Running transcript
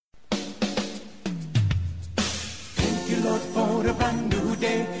you, Lord, for a brand new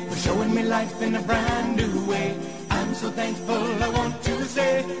day, for showing me life in a brand new way. I'm so thankful, I want to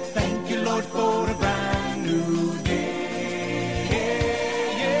say, thank you, Lord, for a brand new day.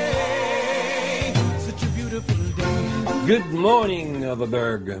 Such a beautiful day. Good morning,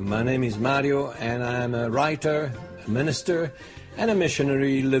 Overberg. My name is Mario, and I'm a writer, a minister, and a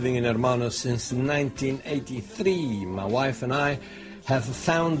missionary living in Hermanus since 1983. My wife and I have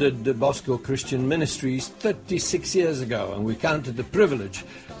founded the Bosco Christian Ministries 36 years ago, and we counted the privilege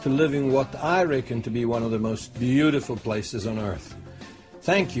to live in what I reckon to be one of the most beautiful places on earth.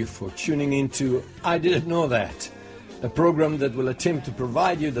 Thank you for tuning in to I Didn't Know That, a program that will attempt to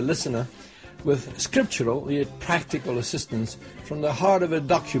provide you, the listener, with scriptural yet practical assistance from the heart of a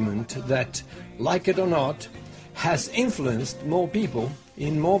document that, like it or not, has influenced more people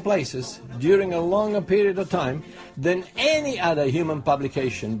in more places during a longer period of time than any other human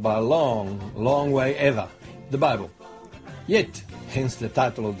publication by a long, long way ever, the Bible. Yet, hence the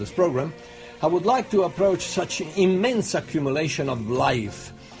title of this program, I would like to approach such an immense accumulation of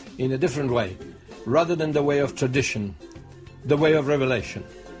life in a different way, rather than the way of tradition, the way of revelation.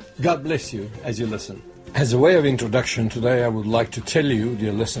 God bless you as you listen. As a way of introduction, today I would like to tell you,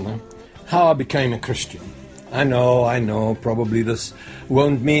 dear listener, how I became a Christian. I know, probably this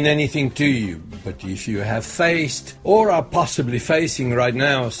won't mean anything to you, but if you have faced or are possibly facing right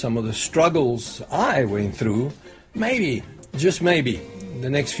now some of the struggles I went through, maybe, just maybe, the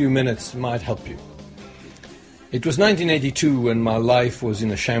next few minutes might help you. It was 1982 when my life was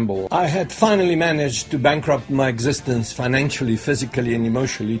in a shambles. I had finally managed to bankrupt my existence financially, physically and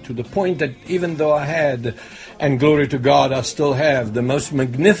emotionally to the point that even though I had, and glory to God I still have, the most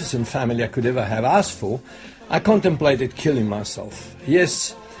magnificent family I could ever have asked for, I contemplated killing myself.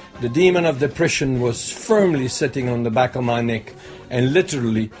 Yes, the demon of depression was firmly sitting on the back of my neck and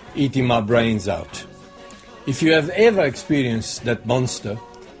literally eating my brains out. If you have ever experienced that monster,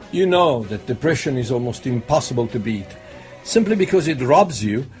 you know that depression is almost impossible to beat, simply because it robs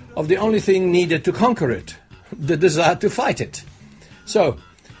you of the only thing needed to conquer it, the desire to fight it. So,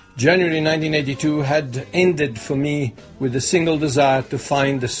 January 1982 had ended for me with a single desire to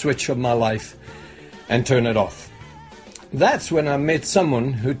find the switch of my life and turn it off. That's when I met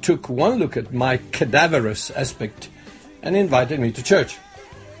someone who took one look at my cadaverous aspect and invited me to church.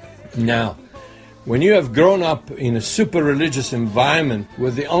 Now, when you have grown up in a super religious environment where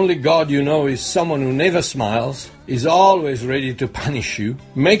the only God you know is someone who never smiles, is always ready to punish you,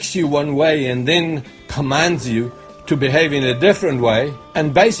 makes you one way and then commands you to behave in a different way,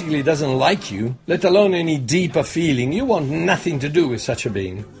 and basically doesn't like you, let alone any deeper feeling, you want nothing to do with such a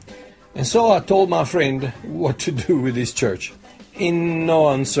being. And so I told my friend what to do with his church, in no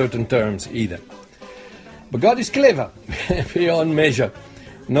uncertain terms either. But God is clever, beyond measure,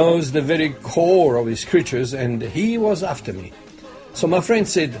 knows the very core of his creatures, and he was after me. So my friend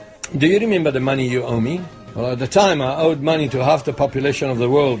said, "Do you remember the money you owe me?" Well, at the time I owed money to half the population of the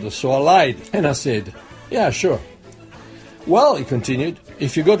world, so I lied, and I said, "Yeah, sure." "Well," he continued,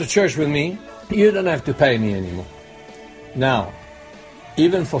 "if you go to church with me, you don't have to pay me anymore." Now,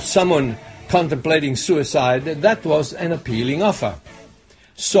 even for someone contemplating suicide, that was an appealing offer.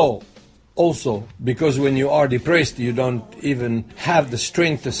 So, also, because when you are depressed, you don't even have the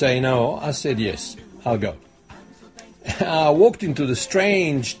strength to say no, I said, "Yes, I'll go." I walked into the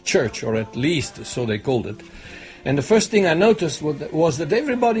strange church, or at least so they called it, and the first thing I noticed was that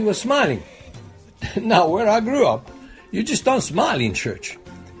everybody was smiling. Now, where I grew up, you just don't smile in church.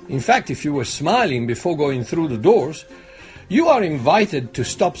 In fact, if you were smiling before going through the doors, you are invited to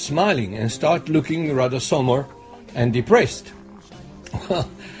stop smiling and start looking rather somber and depressed. Well,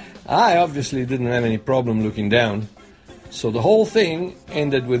 I obviously didn't have any problem looking down, so the whole thing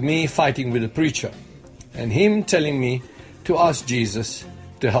ended with me fighting with the preacher and him telling me to ask Jesus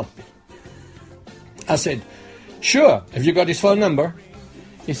to help me. I said, "Sure, have you got his phone number?"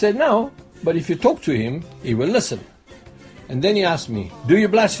 He said, "No, but if you talk to him, he will listen." And then he asked me, "Do you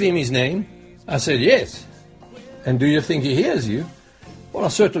blaspheme his name?" I said, "Yes." "And do you think he hears you?" "Well, I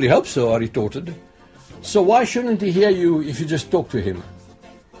certainly hope so," I retorted. "So why shouldn't he hear you if you just talk to him?"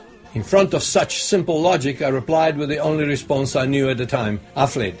 In front of such simple logic, I replied with the only response I knew at the time. I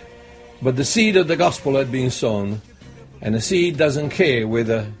fled. But the seed of the gospel had been sown, and a seed doesn't care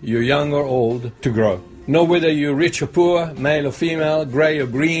whether you're young or old to grow. Nor whether you're rich or poor, male or female, grey or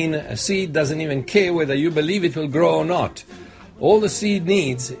green. A seed doesn't even care whether you believe it will grow or not. All the seed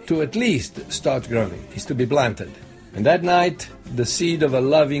needs to at least start growing is to be planted. And that night, the seed of a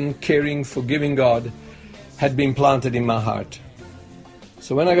loving, caring, forgiving God had been planted in my heart.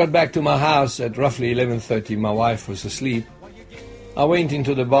 So when I got back to my house at roughly 11:30, my wife was asleep. I went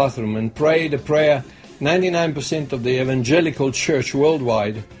into the bathroom and prayed a prayer 99% of the evangelical church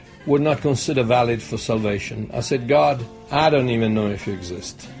worldwide would not consider valid for salvation. I said, God, I don't even know if you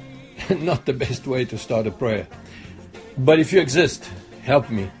exist. Not the best way to start a prayer. But if you exist, help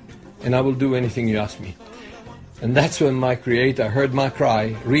me, and I will do anything you ask me. And that's when my Creator heard my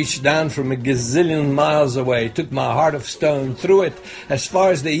cry, reached down from a gazillion miles away, took my heart of stone, threw it as far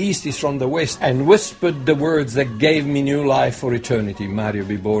as the east is from the west, and whispered the words that gave me new life for eternity. Mario,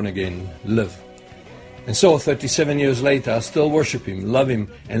 be born again, live. And so 37 years later, I still worship Him, love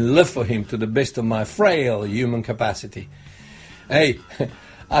Him, and live for Him to the best of my frail human capacity. Hey,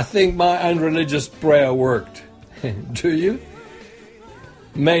 I think my unreligious prayer worked. Do you?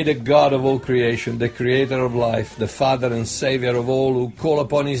 May the God of all creation, the Creator of life, the Father and Savior of all who call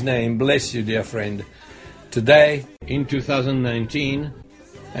upon His name, bless you, dear friend, today, in 2019,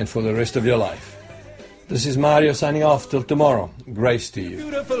 and for the rest of your life. This is Mario signing off till tomorrow. Grace to you.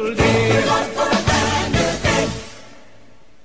 Beautiful day.